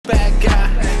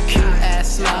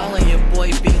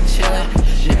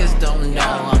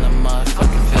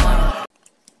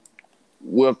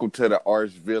Welcome to the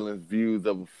Arch Villains Views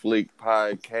of a Flick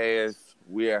podcast.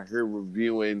 We are here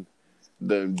reviewing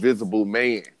The Invisible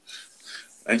Man.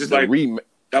 And just like I'm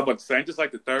about to say, just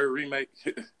like the third remake.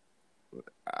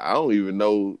 I don't even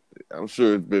know. I'm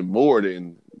sure it's been more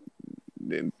than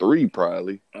three,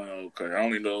 probably. Okay, I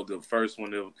only know the first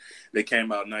one. They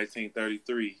came out in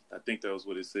 1933. I think that was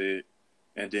what it said.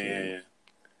 And then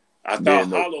I thought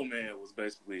Hollow Man was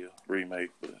basically a remake.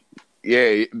 But...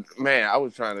 Yeah, man, I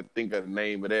was trying to think of the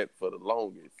name of that for the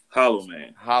longest. Hollow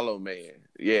Man.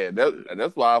 Yeah,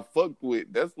 that's why I fucked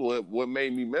with. That's what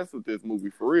made me mess with this movie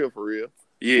for real.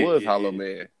 Yeah, Hollow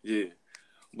Man. Yeah,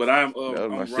 but that was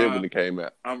my shit Ron, when it came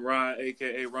out. I'm Ron,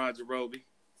 aka Ron Jarobi.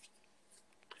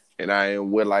 And I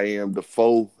am Will.I.Am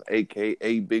Dafoe,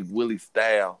 a.k.a. Big Willie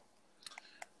Style.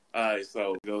 All right,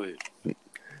 so go ahead.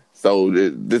 So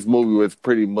this movie was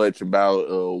pretty much about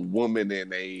a woman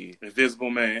and a... Invisible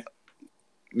Man.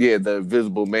 Yeah, The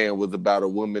Invisible Man was about a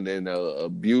woman in a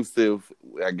abusive,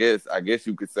 I guess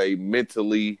you could say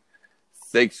mentally,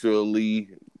 sexually,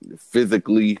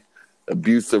 physically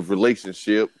abusive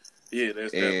relationship. Yeah,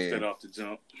 that's that off the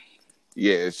jump.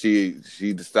 Yeah, she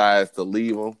decides to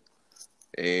leave him.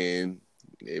 And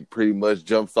it pretty much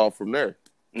jumps off from there.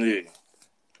 Yeah.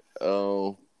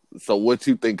 So what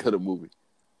you think of the movie?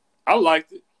 I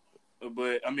liked it,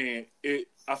 but I mean,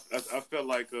 I felt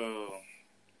like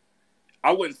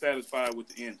I wasn't satisfied with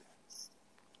the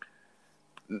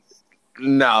ending.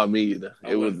 No, me either.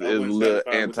 It was a little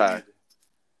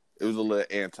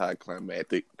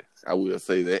anticlimactic. I will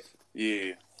say that.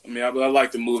 Yeah, I mean, I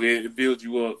like the movie. It builds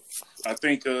you up. I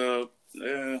think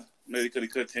maybe could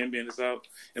have cut 10 minutes out.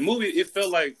 The movie, it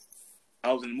felt like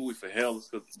I was in the movie for hell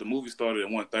because the movie started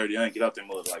at 1:30. I didn't get out there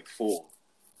until like 4.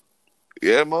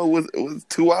 Yeah, it was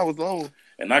 2 hours long.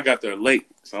 And I got there late,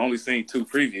 so I only seen 2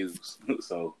 previews.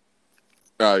 So.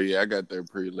 Oh yeah, I got there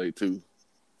pretty late too.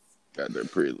 Yeah,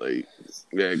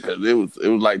 because it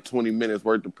was like 20 minutes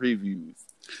worth of previews.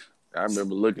 I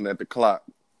remember looking at the clock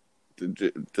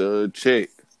to check.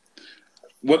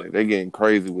 What like, they getting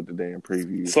crazy with the damn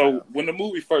previews. So now. When the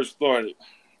movie first started,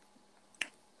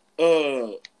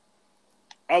 I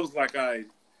was like, they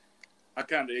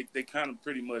kind of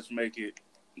pretty much make it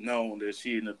known that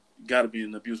she got to be in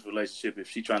an abusive relationship if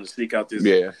she trying to sneak out this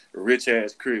rich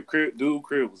ass crib. Dude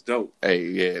crib was dope. Hey,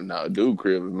 yeah, no, dude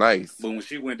crib was nice. But when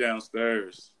she went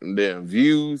downstairs, and then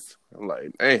views, I'm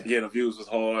like, man. Yeah, the views was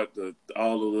hard.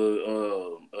 All of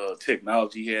the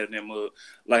technology he had in them,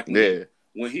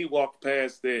 when he walked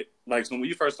past that, like, so when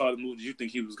you first saw the movie, did you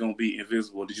think he was gonna be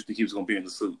invisible? Or did you think he was gonna be in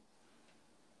the suit?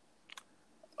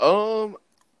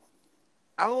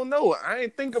 I don't know. I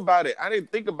didn't think about it. I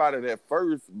didn't think about it at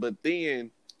first, but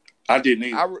then I didn't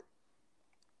either.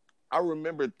 I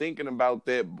remember thinking about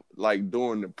that, like,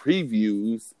 during the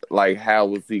previews, like, how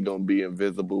was he gonna be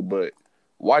invisible? But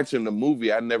watching the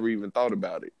movie, I never even thought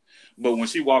about it. But when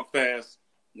she walked past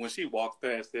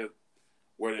that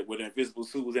where the invisible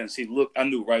suit was in, she looked. I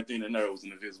knew right then and there it was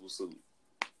an invisible suit.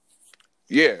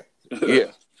 Yeah,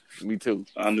 me too.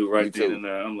 I knew right then and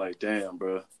there. I'm like, damn,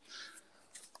 bro.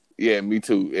 Yeah, me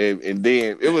too. And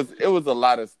then it was a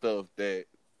lot of stuff that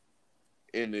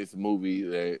in this movie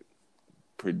that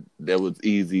was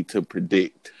easy to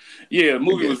predict. Yeah, the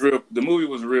movie was real. The movie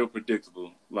was real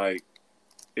predictable. Like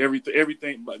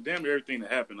everything, but damn near everything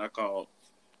that happened, I called.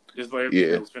 Just like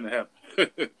everything that was finna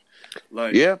happen.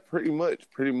 Like, yeah, pretty much.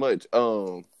 I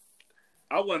want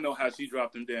to know how she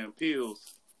dropped them damn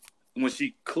pills when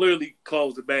she clearly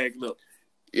closed the bag. Look.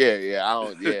 Yeah,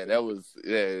 that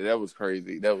was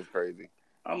crazy. That was crazy.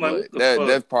 I'm like,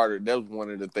 that was one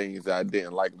of the things that I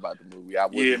didn't like about the movie. I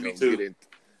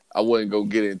wasn't gonna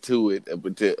get into it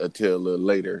until a little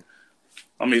later.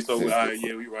 I mean, so we right.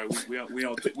 We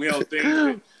don't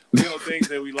things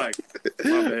that we like.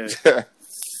 My bad.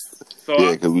 So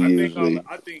yeah,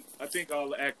 I think all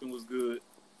the acting was good.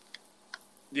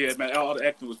 Yeah, man, all the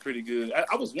acting was pretty good.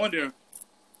 I was wondering.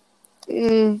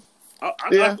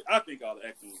 I think all the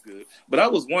acting was good, but I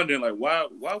was wondering, like, why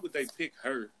would they pick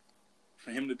her for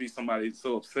him to be somebody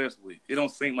so obsessed with? It don't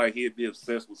seem like he'd be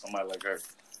obsessed with somebody like her.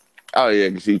 Oh yeah,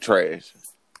 because she trash.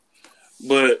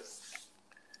 But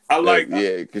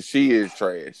because she is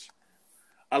trash.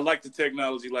 I like the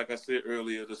technology, like I said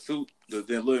earlier. The suit, the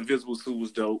little invisible suit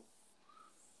was dope.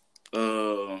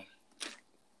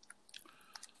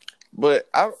 But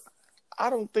I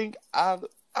don't think I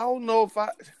don't know if I.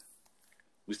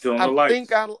 We still on the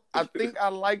lights. I think I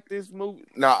like this movie.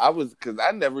 No, because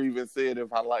I never even said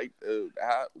if I liked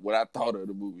what I thought of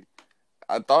the movie.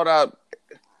 I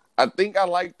think I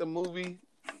liked the movie,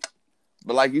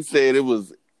 but like you said, it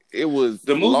was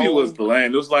the movie was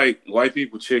bland. It was like white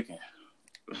people chicken.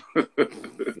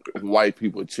 White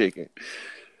people chicken.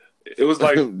 It was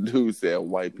like dude said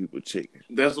white people chicken.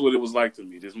 That's what it was like to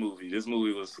me. This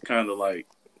movie was kind of like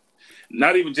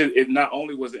not even just. It not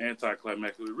only was it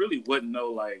anticlimactic, it really wasn't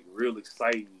no like real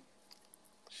exciting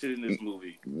shit in this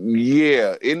movie.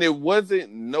 Yeah, and it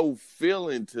wasn't no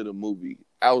feeling to the movie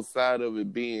outside of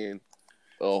it being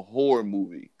a horror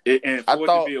movie. I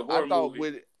thought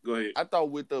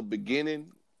with the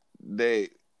beginning that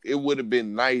it would have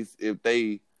been nice if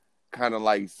they kind of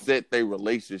like set their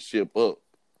relationship up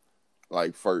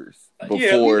like first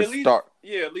before start.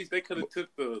 Yeah, at least they could have took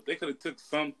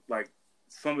some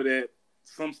of that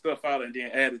some stuff out and then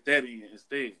added that in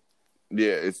instead.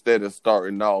 Yeah, instead of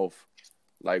starting off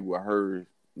like with her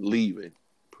leaving,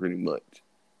 pretty much.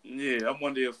 Yeah, I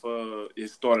wonder if it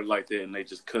started like that and they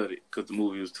just cut it because the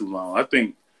movie was too long. I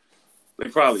think they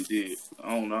probably did. I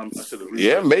don't know. I should have.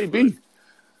 Yeah, maybe.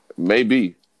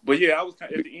 But yeah, I was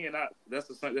at the end. That's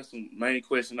the main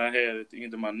question I had at the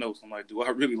end of my notes. I'm like, do I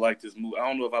really like this movie? I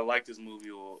don't know if I like this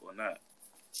movie or not.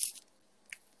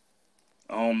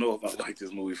 I don't know if I like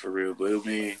this movie for real. But I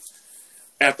mean,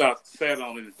 after I sat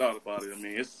on it and thought about it, I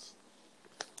mean,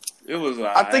 it was.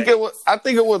 I think it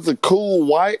was a cool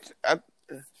watch.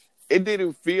 It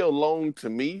didn't feel long to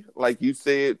me, like you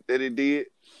said that it did.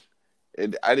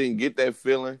 I didn't get that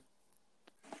feeling.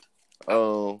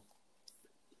 No,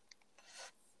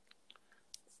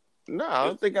 I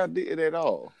don't think I did at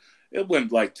all. It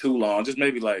wasn't like too long. Just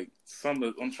maybe like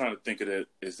I'm trying to think of that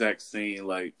exact scene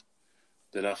like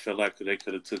that I felt like they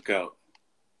could have took out.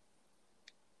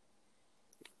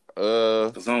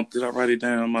 Did I write it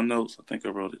down in my notes? I think I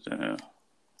wrote it down.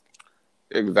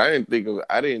 Yeah, because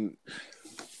I didn't.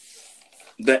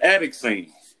 The attic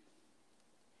scene.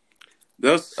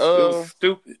 That was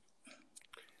stupid.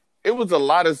 It was a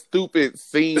lot of stupid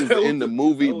scenes in the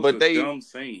movie, but they dumb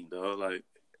scene, though. Like,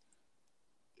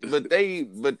 but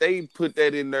they put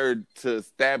that in there to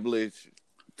establish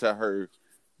to her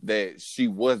that she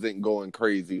wasn't going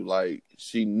crazy. Like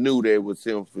she knew that was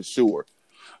him for sure.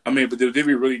 I mean, but did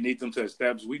we really need them to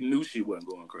establish? We knew she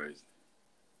wasn't going crazy.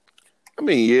 I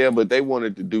mean, yeah, but they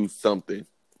wanted to do something.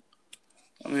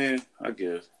 I mean, I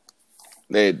guess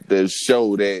that to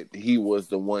show that he was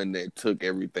the one that took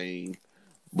everything,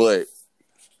 but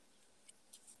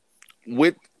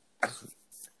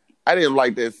I didn't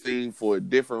like that scene for a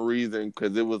different reason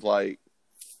because it was like,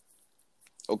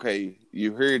 okay,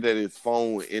 you heard that his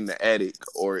phone in the attic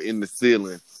or in the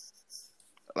ceiling.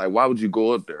 Like, why would you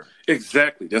go up there?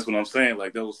 Exactly. That's what I'm saying.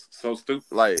 Like, that was so stupid.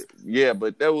 Like, yeah,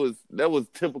 but that was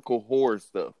typical horror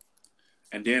stuff.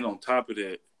 And then on top of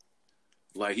that,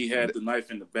 like, he had the knife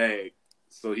in the bag,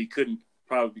 so he couldn't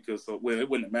probably it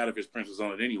wouldn't matter if his print was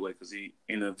on it anyway because he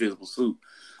in an invisible suit.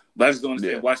 But I just don't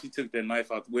understand why she took that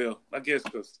knife out. Well, I guess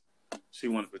because she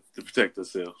wanted to protect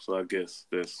herself. So I guess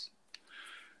this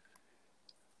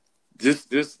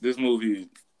movie.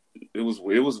 It was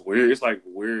weird. It's like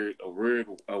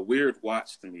a weird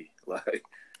watch to me. Like,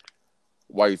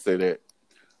 why you say that?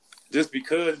 Just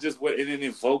because it didn't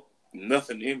evoke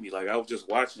nothing in me. Like I was just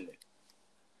watching it.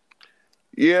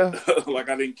 Yeah. Like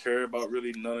I didn't care about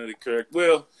really none of the characters.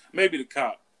 Well, maybe the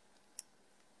cop,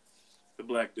 the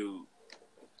black dude.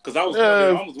 Because I was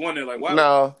wondering like why?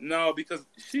 No, because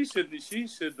she shouldn't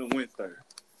have went there.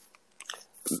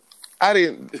 I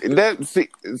didn't see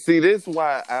this is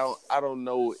why I don't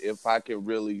know if I can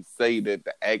really say that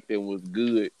the acting was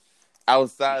good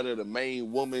outside of the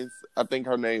main woman's. I think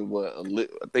her name was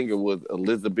it was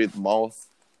Elizabeth Moss.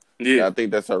 Yeah, I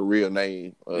think that's her real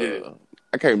name.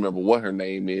 I can't remember what her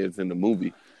name is in the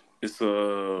movie. It's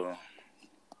damn,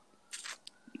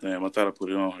 I thought I put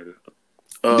it on her.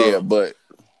 Yeah, but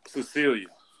Cecilia,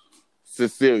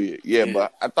 yeah,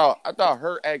 but I thought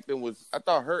her acting was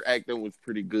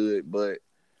pretty good, but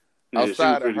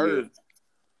outside of her, good.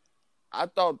 I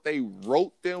thought they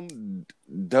wrote them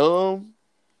dumb.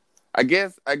 I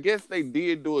guess they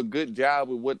did do a good job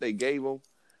with what they gave them,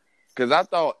 because I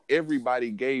thought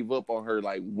everybody gave up on her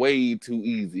like way too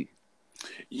easy.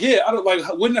 Yeah, I don't like.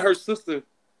 When did her sister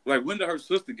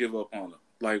give up on her?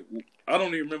 Like, I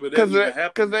don't even remember that even happening.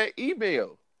 Because that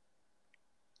email.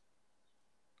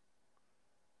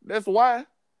 That's why.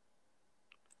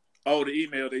 Oh, the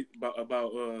email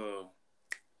about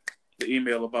the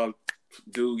email about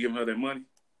dude giving her that money.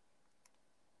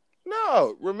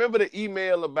 No, remember the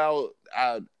email about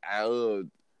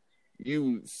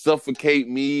you suffocate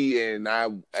me and I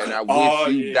wish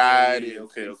you died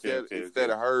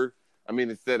instead of her. I mean,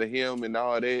 instead of him and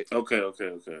all that. Okay.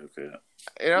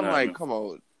 And I'm like, come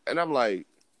on. And I'm like,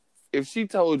 if she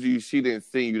told you she didn't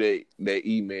send you that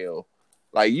email,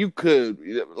 like you could,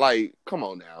 like, come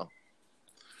on now.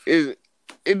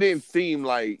 it didn't seem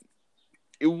like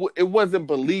it wasn't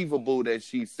believable that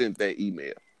she sent that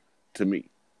email to me.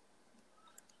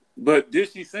 But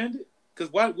did she send it?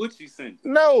 Because why would she send it?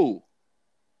 No,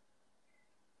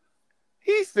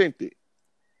 he sent it.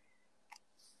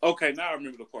 Okay, now I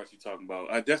remember the part you're talking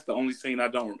about. That's the only scene I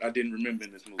didn't remember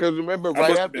in this movie. Because remember,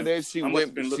 right after that, she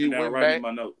went back.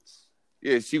 My notes.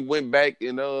 Yeah, she went back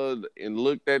and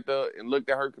looked at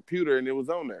her computer, and it was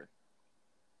on there.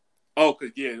 Oh, cause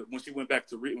when she went back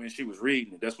to when she was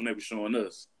reading it, that's when they were showing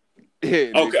us.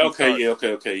 Yeah. Okay.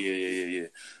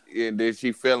 And then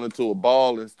she fell into a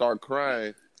ball and started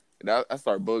crying, and I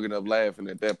started bugging up laughing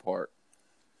at that part.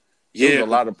 Yeah, it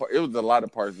was a lot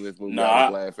of parts in this movie I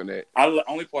was laughing at.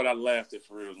 Only part I laughed at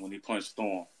for real was when he punched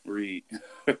Storm Reed.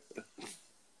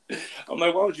 I'm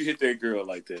like, why would you hit that girl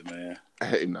like that, man?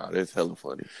 Hey, no, that's hella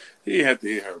funny. He didn't have to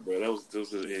hit her, bro. That was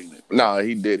just ignorant. No,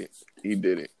 he didn't. Hey,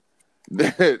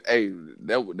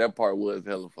 that part was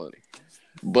hella funny.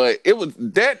 But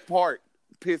that part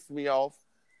pissed me off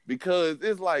because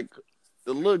it's like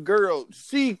the little girl,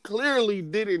 she clearly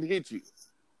didn't hit you.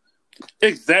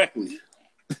 Exactly.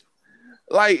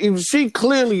 Like, if she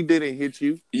clearly didn't hit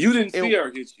you. You didn't see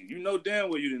her hit you. You know damn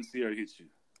well you didn't see her hit you.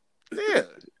 Yeah.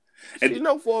 And you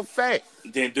know for a fact.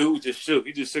 Then dude just shook.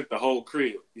 He just shook the whole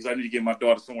crib. He's like, I need to get my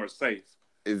daughter somewhere safe.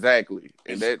 Exactly.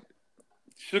 And that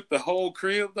shook the whole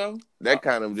crib though. That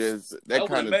kind of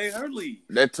made her leave.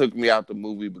 That took me out the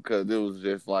movie because it was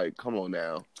just like, come on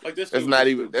now. Like that's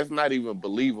not even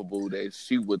believable that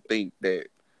she would think that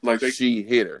she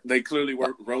hit her. They clearly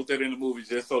wrote that in the movie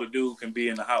just so the dude can be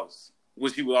in the house,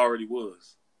 which he already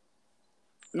was.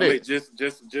 Yeah. I mean,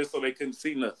 just so they couldn't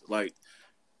see nothing. Like,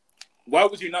 why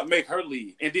would you not make her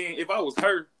leave? And then if I was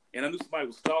her and I knew somebody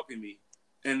was stalking me,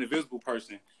 an invisible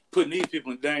person, putting these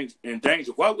people in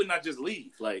danger, why wouldn't I just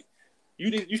leave? Like,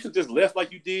 you should just left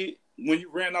like you did when you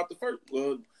ran out the first,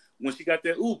 when she got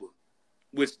that Uber,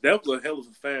 which that was a hell of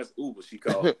a fast Uber she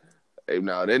called. Hey,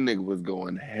 no, that nigga was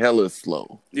going hella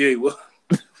slow. Yeah, he was.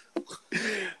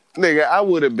 Nigga, I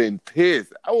would have been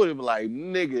pissed. I would have been like,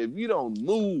 nigga, if you don't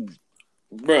move.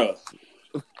 Bruh.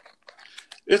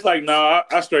 It's like, nah,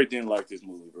 I straight didn't like this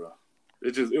movie, bro.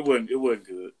 It wasn't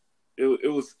good.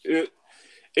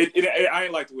 I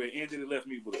ain't like the way it ended. It left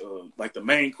me with like the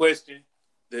main question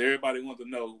that everybody wanted to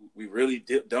know. We really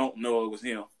don't know it was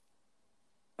him.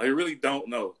 Like, really don't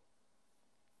know.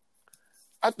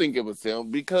 I think it was him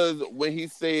because when he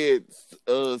said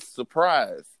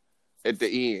surprise at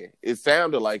the end, it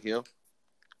sounded like him,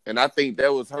 and I think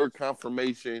that was her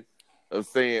confirmation of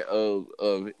saying of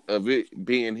it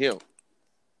being him.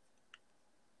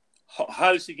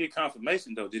 How did she get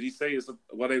confirmation though? Did he say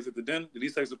while they was at the dinner? Did he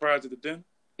say surprise at the dinner?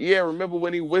 Yeah, remember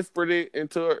when he whispered it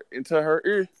into her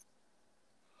ear?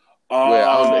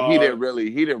 Well, he didn't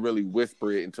really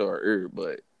whisper it into her ear,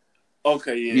 but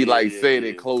okay, yeah, he said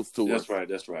it close to her.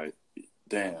 That's right.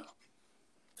 Damn.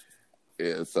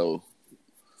 Yeah, so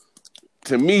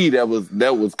to me that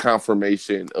was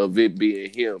confirmation of it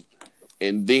being him,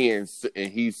 and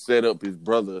he set up his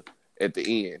brother at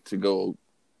the end to go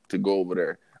over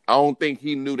there. I don't think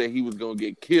he knew that he was gonna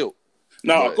get killed.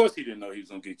 No, of course he didn't know he was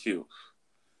gonna get killed.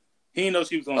 He didn't know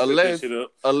she was gonna set that shit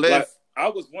up. I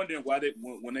was wondering why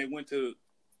when they went to,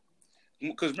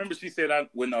 because remember she said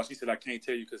she said I can't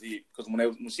tell you because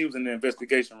when she was in the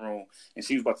investigation room and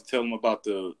she was about to tell him about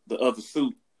the other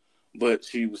suit, but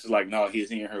she was like, no,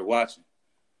 he's in her watching.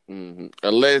 Mm-hmm.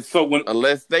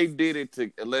 Unless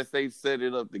they set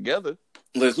it up together.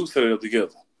 Unless who set it up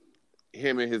together?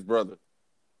 Him and his brother.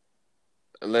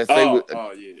 Unless yeah,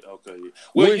 okay, yeah.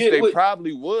 Well, they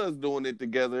probably was doing it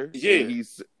together. Yeah,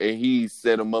 and he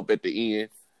set him up at the end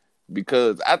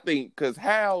because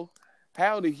how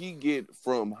did he get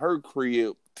from her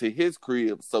crib to his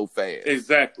crib so fast?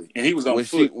 Exactly, and he was on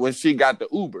foot when she got the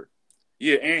Uber.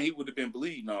 Yeah, and he would have been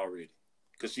bleeding already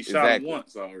because she shot him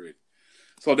once already.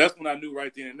 So that's when I knew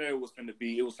right then and there it was going to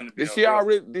be. Did she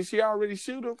already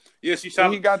shoot him? Yeah, she shot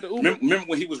him. He got the Uber. Remember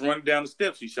when he was running down the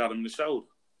steps? She shot him in the shoulder.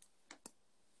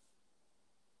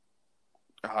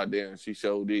 Oh damn, she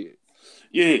sure did.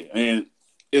 Yeah, and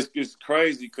it's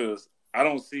crazy because I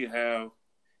don't see how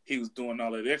he was doing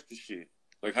all that extra shit.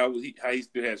 Like how he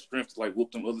still had strength to like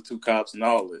whoop them other two cops and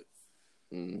all that.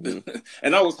 Mm-hmm.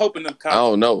 And I was hoping them cops. I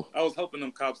don't know. I was hoping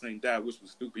them cops ain't died, which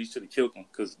was stupid. He should have killed them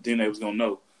because then they was gonna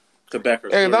know to back her.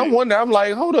 And I wonder. I'm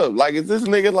like, hold up. Like, is this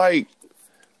nigga like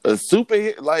a super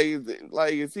hit? Like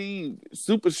is he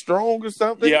super strong or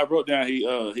something? Yeah, I wrote down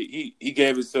he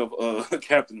gave himself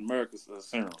Captain America's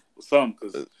serum or something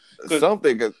because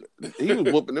he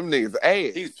was whooping them niggas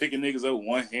ass. He's picking niggas up with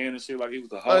one hand and shit like he was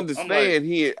the Hulk.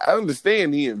 I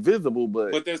understand he invisible,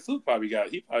 but that suit probably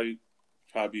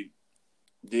probably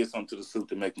did something to the suit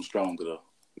to make him stronger though.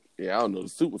 Yeah, I don't know. The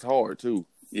suit was hard too.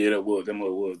 Yeah, that was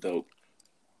dope.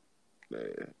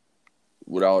 Man,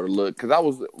 with all the look, because I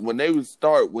was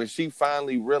when she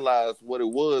finally realized what it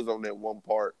was on that one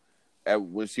part,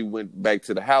 when she went back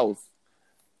to the house.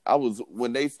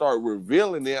 When they start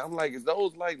revealing it, I'm like, is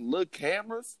those like little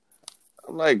cameras?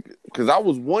 I'm like, because I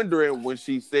was wondering when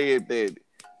she said that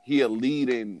he a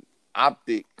leading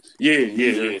optic.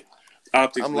 Yeah.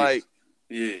 Optics. I'm like,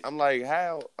 yeah. I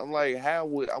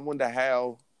wonder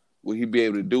how would he be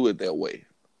able to do it that way?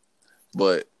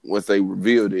 But once they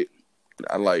revealed it,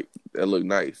 I like that looked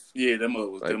nice. Yeah, that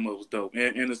mug was dope,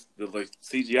 and the like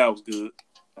CGI was good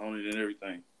on it and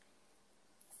everything.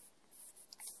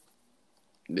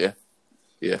 Yeah,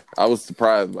 I was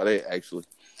surprised by that actually,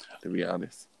 to be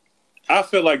honest. I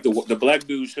feel like the black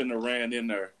dude shouldn't have ran in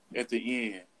there at the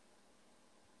end.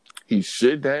 He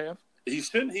should have. He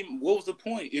shouldn't. What was the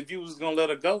point? If you was gonna let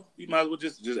her go, you might as well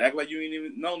just act like you ain't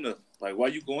even know nothing. Like, why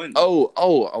you going? Oh,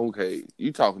 okay.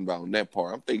 You talking about on that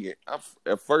part? I'm thinking.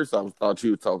 At first, I thought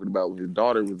you were talking about when his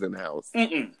daughter was in the house.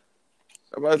 Mm-mm.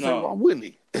 I'm about to say, why wouldn't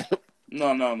he?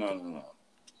 No.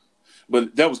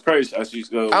 But that was crazy. I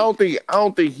don't think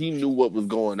he knew what was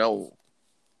going on.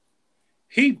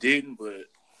 He didn't, but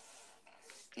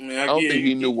I mean, I don't think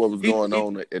he knew what was going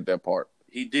on at that part.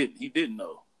 He didn't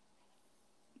know.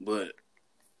 But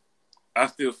I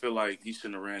still feel like he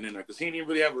shouldn't have ran in there because he didn't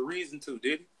really have a reason to,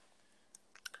 did he?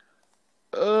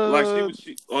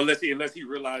 Unless he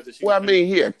realized that she. Well, I mean,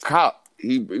 he a cop.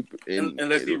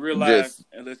 Unless he realized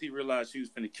she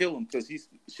was finna kill him because he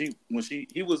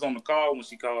was on the call when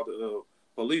she called the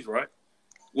police, right?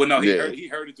 Well, no, he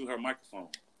heard it through her microphone,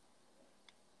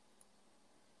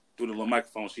 through the little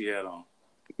microphone she had on.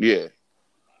 Yeah,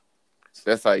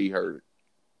 that's how he heard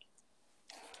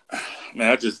it.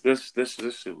 Man, this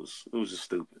shit was just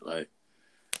stupid. Like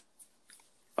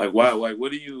why? Like,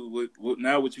 what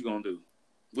now? What you gonna do?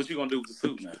 What you gonna do with the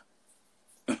suit now?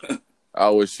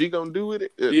 Oh, is she gonna do with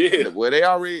it? Yeah. Well, they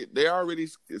already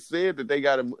said that they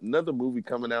got another movie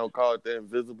coming out called The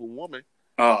Invisible Woman.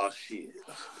 Oh shit.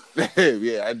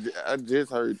 Yeah, I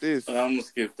just heard this. I'm gonna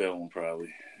skip that one probably.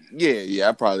 Yeah,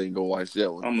 I probably ain't gonna watch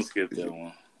that one. I'm gonna skip that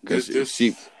one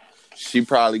because she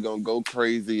probably gonna go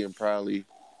crazy and probably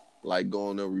like go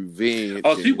on a revenge.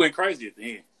 Oh, she went crazy at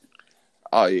the end.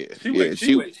 Oh yeah, she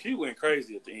went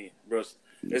crazy at the end, bro.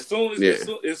 As soon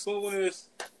as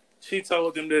she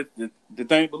told them that the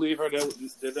thing believed her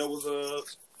that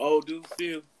was old dude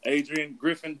still Adrian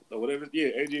Griffin or whatever. Yeah,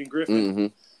 Adrian Griffin. Mm-hmm.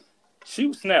 She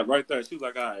was snapped right there. She was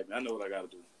like, "All right, I know what I got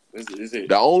to do. This is it."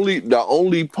 The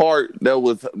only part that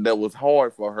was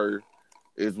hard for her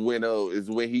is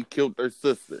when he killed her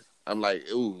sister. I'm like,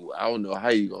 ooh, I don't know how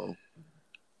you gonna.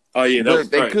 Oh yeah,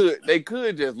 they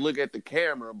could just look at the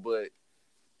camera, but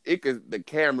the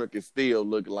camera could still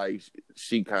look like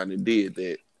she kind of did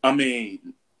that. I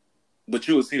mean, but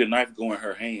you would see the knife go in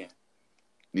her hand.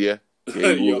 Yeah, so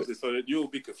that you'll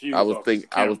be confused. I was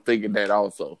thinking that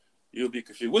also. You'll be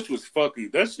confused, which was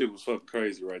fucking. That shit was fucking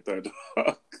crazy right there,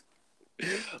 dog.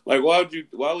 Like, why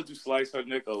would you slice her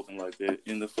neck open like that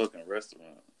in the fucking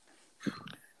restaurant?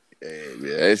 Yeah,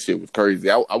 that shit was crazy.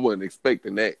 I wasn't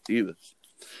expecting that either.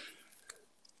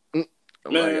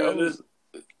 I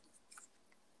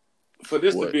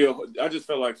just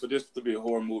felt like for this to be a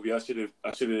horror movie,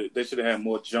 they should have had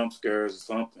more jump scares or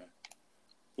something.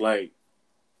 Like,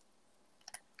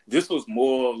 this was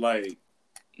more like,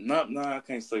 I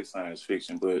can't say science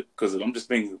fiction, but because I'm just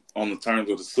thinking on the terms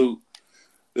of the suit,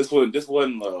 this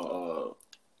wasn't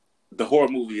the horror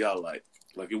movie I like.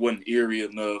 Like, it wasn't eerie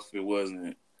enough. It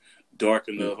wasn't dark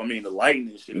enough. I mean, the lighting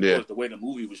and shit, of course, the way the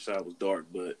movie was shot was dark,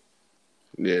 but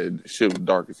yeah, shit was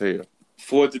dark as hell.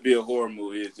 For it to be a horror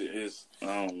movie, it's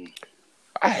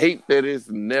I hate that it's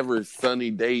never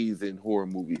sunny days in horror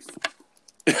movies.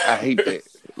 I hate that.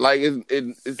 Like,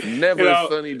 it's never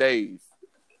sunny days.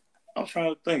 I'm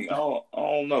trying to think. I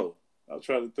don't know. I'm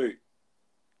trying to think.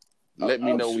 Let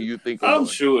me know when you think. I'm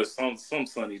sure it's some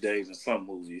sunny days in some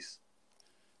movies.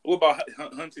 What about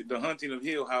The Haunting of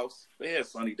Hill House? They had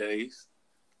sunny days.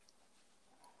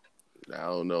 I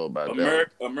don't know about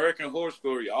that. American Horror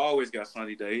Story always got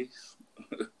sunny days.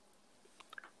 Because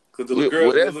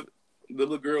the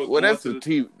little girl. Well, that's a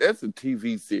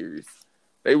TV series.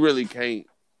 They really can't.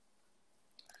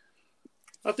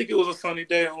 I think it was a sunny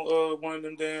day on one of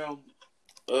them damn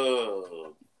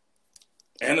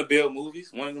Annabelle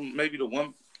movies. One of them, maybe the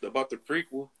one about the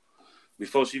prequel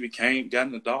before she got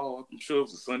in the dog. I'm sure it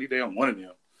was a sunny day on one of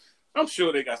them. I'm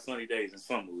sure they got sunny days in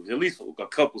some movies, at least for a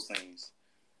couple scenes.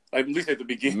 Like, at least at the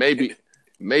beginning.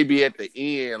 Maybe at the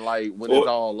end, like when it's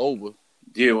all over.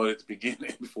 Yeah, well, at the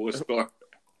beginning before it started.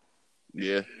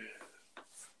 Yeah.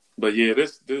 But yeah,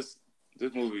 this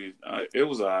movie, it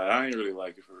was alright. I ain't really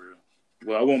like it for real.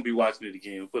 Well, I won't be watching it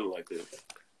again. Put it like that.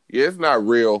 Yeah, it's not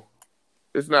real.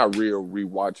 It's not real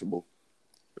rewatchable.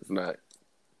 It's not.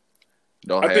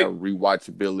 Don't I have think,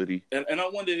 rewatchability. and I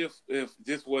wonder if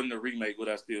this wasn't a remake, would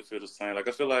I still feel the same? Like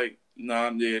I feel like yeah,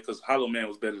 because Hollow Man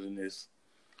was better than this.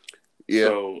 Yeah.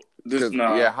 So this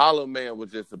nah. Hollow Man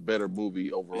was just a better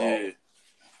movie overall.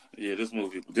 Yeah, this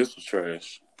was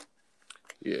trash.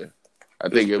 Yeah. I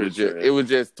think it was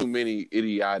just too many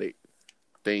idiotic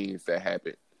things that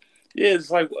happened. Yeah, it's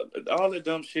like all that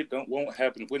dumb shit wouldn't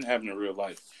happen in real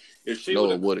life. If she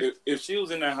if she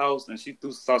was in that house and she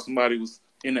saw somebody was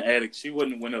in the attic, she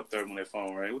wouldn't have went up there when that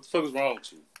phone rang. What the fuck is wrong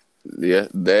with you? Yeah,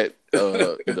 that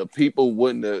the people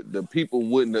wouldn't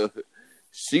have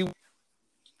she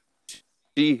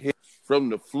hit from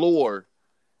the floor.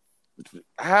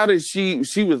 How did she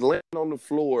was laying on the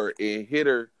floor and hit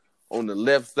her on the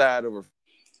left side of her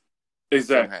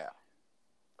exactly somehow.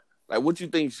 Like what you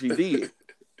think she did?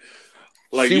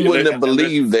 Like she wouldn't have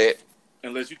believed that.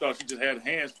 Unless you thought she just had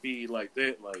hand speed like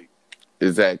that, like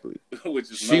exactly.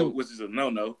 which is a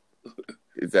no.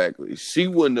 Exactly. She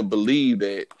wouldn't have believed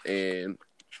that, and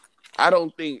I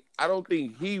don't think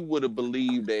he would have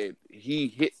believed that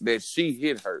she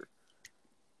hit her.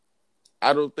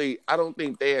 I don't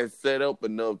think they had set up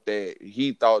enough that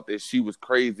he thought that she was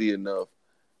crazy enough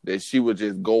that she would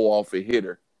just go off and hit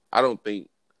her. I don't think,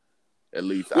 at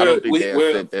least, I don't think they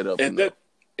had set that up enough.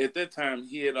 At that time,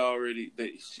 he had already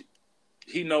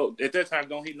at that time,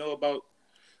 don't he know about?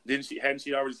 Hadn't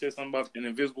she already said something about an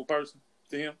invisible person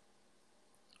to him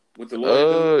with the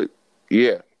lawyer?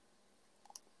 Yeah.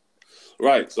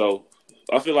 Right. So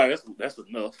I feel like that's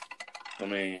enough. I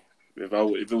mean, if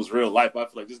it was real life, I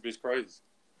feel like this bitch crazy.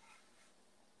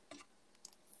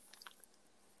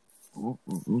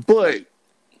 But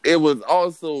it was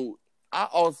also, I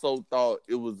also thought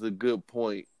it was a good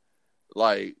point.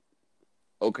 Like,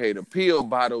 okay, the pill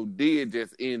bottle did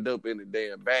just end up in the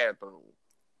damn bathroom.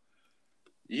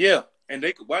 Yeah, and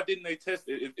why didn't they test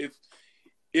it?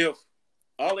 If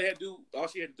all she had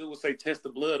to do was say test the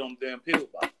blood on the damn pill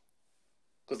bottle,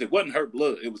 because it wasn't her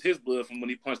blood; it was his blood from when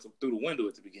he punched him through the window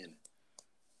at the beginning.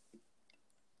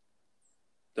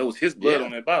 That was his blood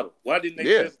on that bottle. Why didn't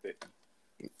they test it?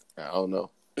 I don't know.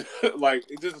 Like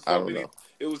it just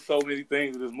it was so many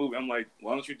things in this movie. I'm like,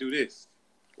 why don't you do this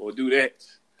or do that?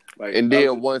 Like, and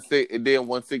then once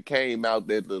it came out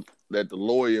that the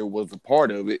lawyer was a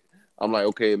part of it, I'm like,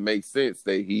 okay, it makes sense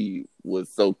that he was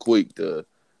so quick to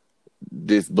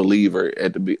disbelieve her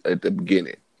at the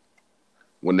beginning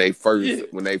when they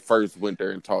first went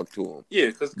there and talked to him.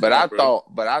 Yeah, but I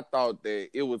thought that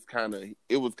it was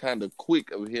kind of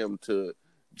quick of him to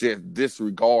just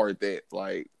disregard that.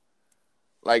 Like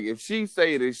if she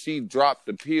say that she dropped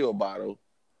the pill bottle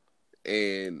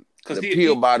and the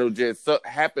pill bottle just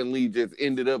happily just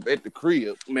ended up at the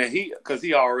crib. Man, because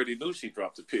he already knew she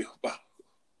dropped the pill bottle.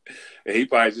 And he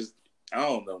probably just, I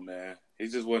don't know, man. He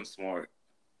just wasn't smart.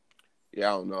 Yeah,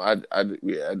 I don't know. I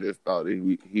just thought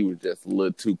he was just a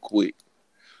little too quick.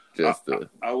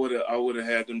 I would have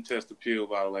had them test the pill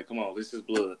bottle. Like, come on, this is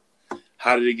blood.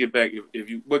 How did it get back?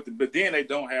 But then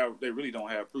they really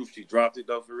don't have proof she dropped it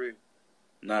though, for real.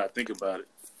 Nah, think about it.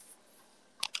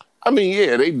 I mean,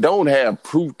 yeah, they don't have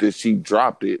proof that she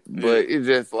dropped it, but it's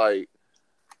just like,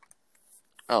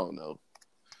 I don't know.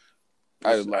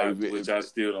 Which I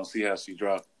still don't see how she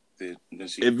dropped it.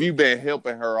 If you've been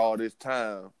helping her all this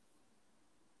time,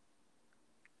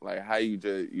 like how you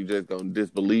just gonna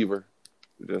disbelieve her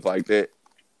just like that?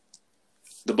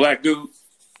 The black dude.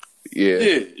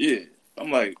 Yeah. I'm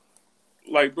like,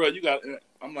 bro, you got.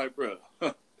 I'm like, bro.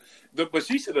 But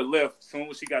she should have left as soon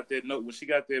as she got that note. When she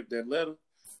got that letter,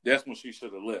 that's when she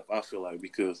should have left. I feel like,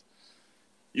 because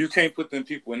you can't put them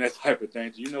people in that type of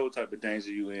danger. You know what type of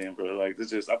danger you in, bro. Like I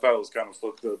thought it was kind of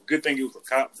fucked up. Good thing he was a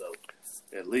cop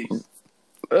though, at least.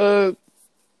 I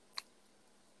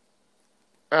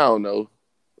don't know.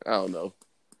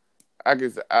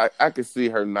 I could see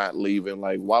her not leaving.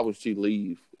 Like, why would she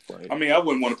leave? Like, I mean, I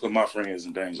wouldn't want to put my friends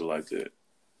in danger like that.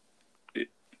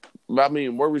 But I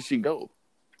mean, where would she go?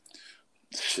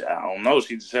 I don't know.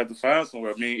 She just had to find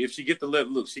somewhere. I mean, if she get the letter,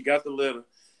 look, she got the letter,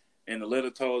 and the letter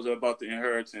told her about the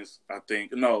inheritance. I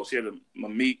think she had to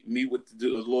meet with the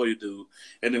lawyer dude,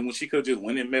 and then when she could have just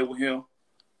went and met with him,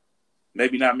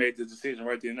 maybe not made the decision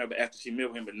right there and there, but after she met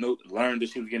with him and learned that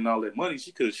she was getting all that money,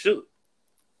 she could have shook.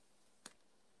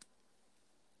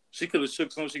 She could have shook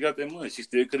as soon as she got that money. She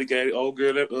still could have gave the old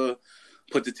girl that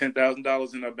put the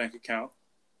 $10,000 in her bank account,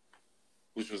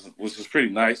 which was pretty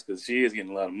nice because she is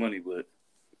getting a lot of money, but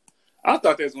I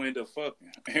thought they was gonna end up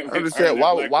fucking. I understand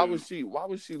why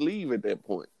would she leave at that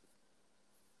point?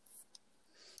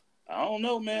 I don't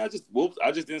know, man. I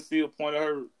just didn't see a point of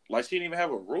her. Like she didn't even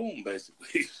have a room.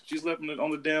 Basically, she slept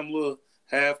on the damn little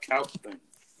half couch thing.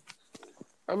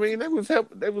 I mean, they was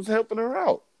helping her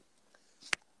out.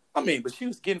 I mean, but she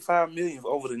was getting $5 million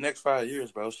over the next 5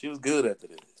 years, bro. She was good after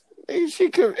this. And she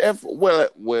could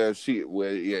she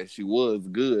was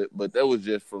good, but that was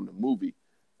just from the movie.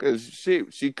 Cause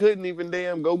she couldn't even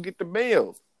damn go get the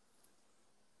mail.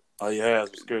 Oh yeah, I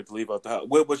was scared to leave out the house.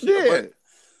 Well, but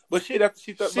shit, after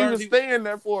she was staying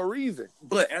there for a reason.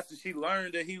 But after she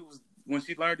learned that when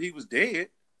she learned he was dead,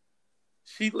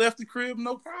 she left the crib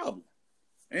no problem,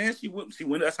 and she went.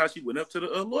 That's how she went up to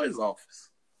the lawyer's office.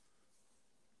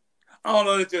 I don't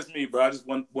know. It's just me, bro. I just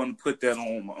want to put that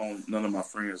on none of my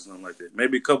friends, nothing like that.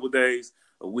 Maybe a couple of days,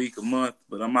 a week, a month,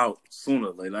 but I'm out sooner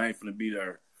or later. I ain't finna be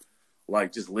there,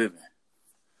 like just living.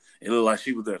 It looked like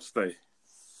she was there to stay.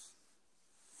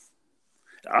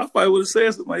 I probably would have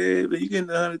said something like, "Hey, you getting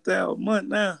 $100,000 a month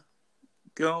now?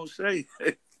 Go on, Shay."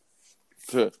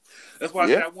 That's why I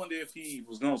said I wonder if he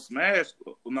was gonna smash.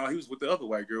 Well, no, he was with the other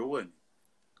white girl, wasn't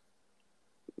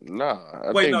he? Nah,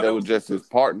 I think that was just his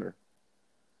partner.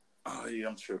 Oh yeah,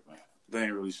 I'm tripping. They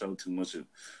ain't really showed too much of.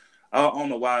 I don't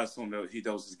know why I assumed that he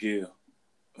was Gil.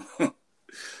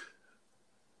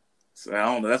 So I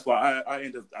don't know. That's why I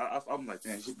end up. I'm like,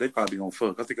 man, they probably gonna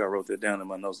fuck. I think I wrote that down in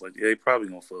my notes. Like, yeah, they probably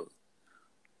gonna fuck.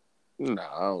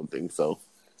 Nah, I don't think so.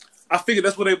 I figured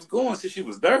that's where they was going since she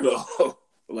was there though.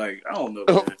 Like, I don't know.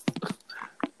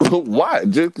 Man. Why?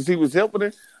 Just because he was helping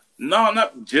her? No,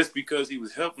 not just because he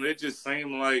was helping. It just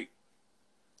seemed like,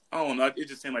 I don't know. It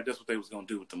just seemed like that's what they was gonna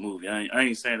do with the movie. I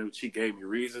ain't saying that she gave me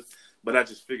reasons, but I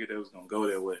just figured they was gonna go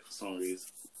that way for some reason.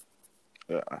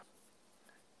 Yeah,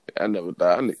 I never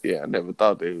thought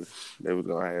they was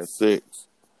gonna have sex.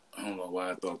 I don't know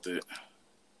why I thought that.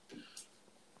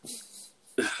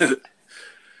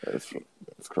 That's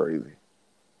crazy.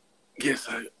 I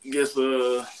guess.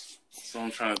 So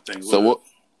I'm trying to think. So what?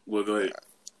 Well, go ahead.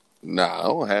 Nah, I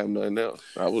don't have nothing else.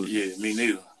 Yeah, me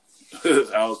neither.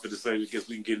 I was going to say, because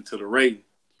we can get into the rating.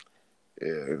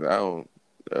 Yeah, I don't.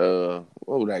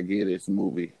 What would I give this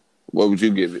movie? What would you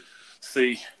give it?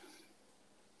 C.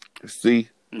 C?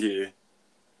 Yeah.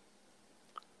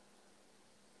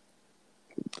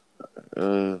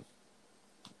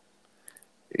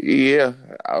 Yeah,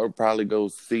 I would probably go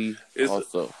C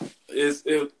also. It's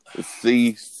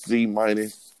C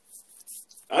minus.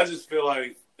 I just feel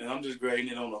like, and I'm just grading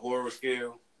it on a horror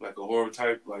scale, like a horror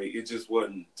type. Like, it just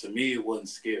wasn't, to me, it wasn't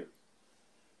scary.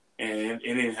 And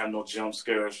it didn't have no jump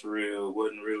scares for real. It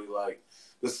wasn't really like,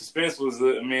 the suspense was,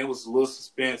 it was a little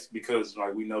suspense because,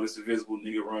 like, we know this invisible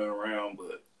nigga running around,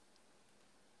 but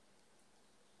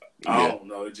I don't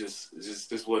know. It just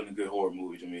this wasn't a good horror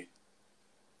movie to me.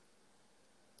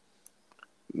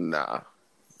 Nah.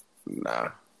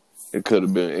 It could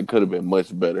have been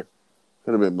much better.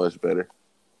 We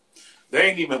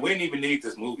didn't even need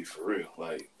this movie for real.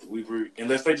 Like,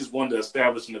 unless they just wanted to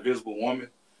establish an invisible woman.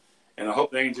 And I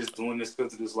hope they ain't just doing this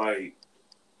because of this, like,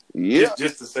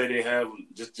 just to say they have,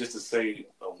 just to say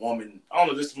a woman. I don't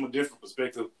know, just from a different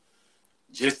perspective,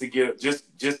 just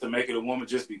to make it a woman,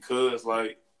 just because,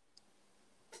 like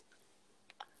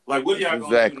what are y'all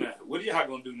gonna do now? What are y'all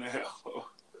gonna do now?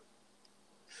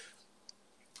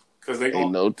 Because they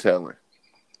ain't no telling.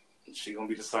 She gonna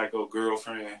be the psycho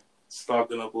girlfriend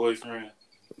stalking her boyfriend.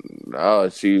 No,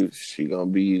 she gonna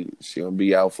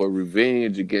be out for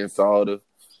revenge against all the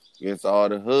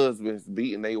husbands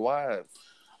beating their wives.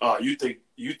 Oh, you think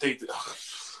that's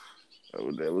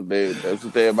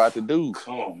what they're about to do.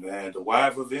 Come on, man. The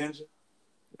wife avenger?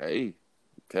 Hey,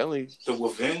 telling you. The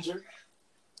Avenger?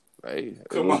 Hey,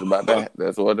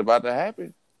 that's what's about to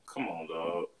happen. Come on,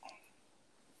 dog.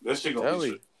 That shit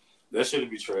gonna that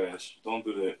shouldn't be trash. Don't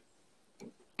do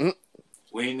that.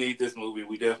 We ain't need this movie.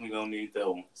 We definitely gonna need that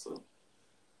one. So,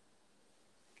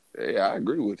 yeah, I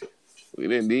agree with you. We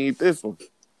didn't need this one.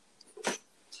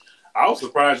 I was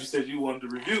surprised you said you wanted to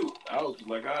review. I was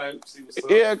like, all right, see what's up.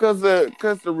 Yeah, because the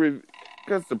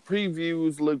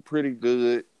previews look pretty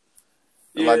good.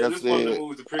 Yeah, like I said,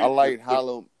 I liked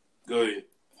Hollow. Go ahead.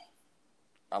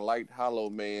 I liked Hollow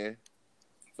Man,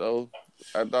 so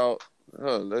I thought,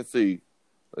 let's see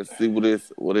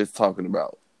what it's talking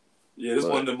about. Yeah, this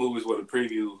one of the movies where the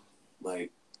preview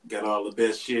like got all the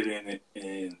best shit in it,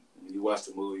 and when you watch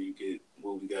the movie, you get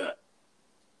what we got.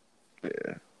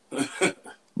 Yeah,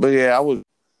 but yeah, I was.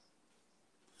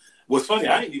 What's funny,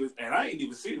 I didn't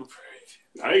even see the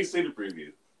preview. I didn't see the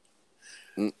preview.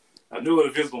 I knew an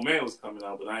Invisible Man was coming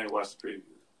out, but I ain't watched the preview.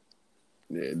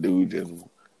 Yeah, dude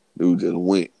just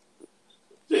went.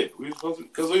 We were supposed to,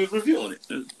 because we was reviewing it.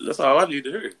 That's all I need to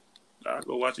hear. I'll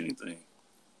go watch anything.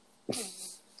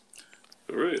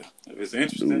 For real. If it's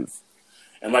interesting.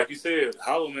 And like you said,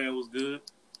 Hollow Man was good.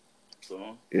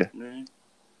 So, yeah. Man.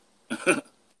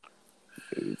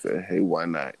 He said, hey, why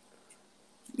not?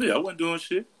 Yeah, I wasn't doing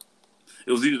shit.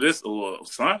 It was either this or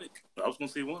Sonic. I was going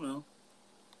to see one of them.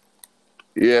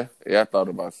 Yeah, I thought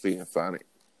about seeing Sonic.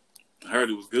 I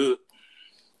heard it was good.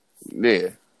 Yeah,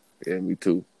 me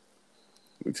too.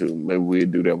 Maybe we'll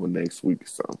do that one next week or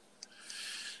something.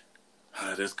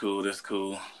 That's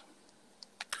cool.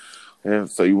 Yeah,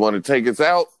 so you want to take us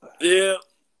out? Yeah.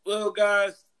 Well,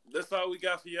 guys, that's all we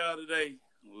got for y'all today.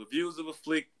 Reviews of a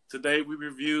flick. Today we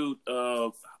reviewed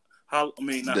Hollow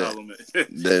Man.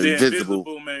 The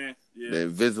Invisible Man. Yeah. The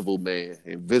Invisible Man.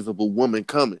 Invisible Woman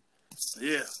Coming.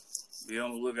 Yeah. Be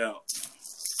on the lookout.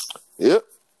 Yep.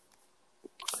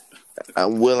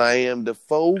 I'm will.i.am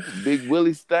Dafoe, Big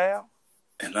Willie style.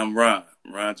 And I'm Ron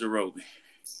Jarobi.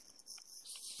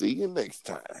 See you next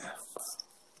time.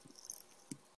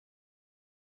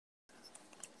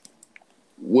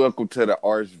 Welcome to the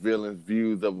Arch Villains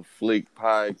Views of a Flick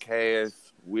podcast.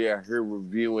 We are here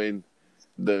reviewing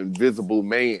The Invisible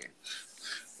Man.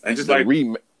 And just like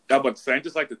remake. I was about to say,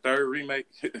 just like the third remake.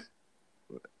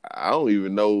 I don't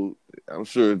even know. I'm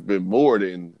sure it's been more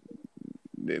than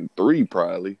 3,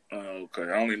 probably. Okay,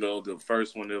 I only know the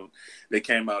first one. They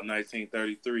came out in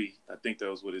 1933. I think that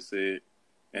was what it said.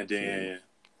 And then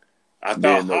I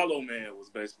thought Hollow Man was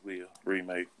basically a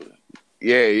remake. But...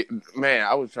 Yeah, man,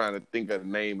 I was trying to think of the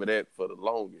name of that for the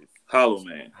longest. Hollow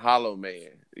Man.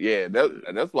 Yeah,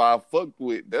 that's why I fucked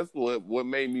with. That's what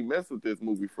made me mess with this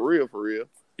movie for real.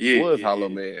 Yeah, Hollow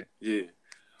Man. Yeah,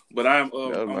 but I'm that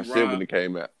was my Ron, shit when it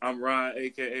came out. I'm Ron,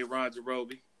 aka Ron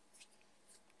Jarobi,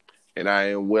 and I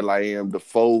am will.i.am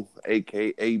Dafoe,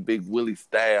 aka Big Willie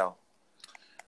style.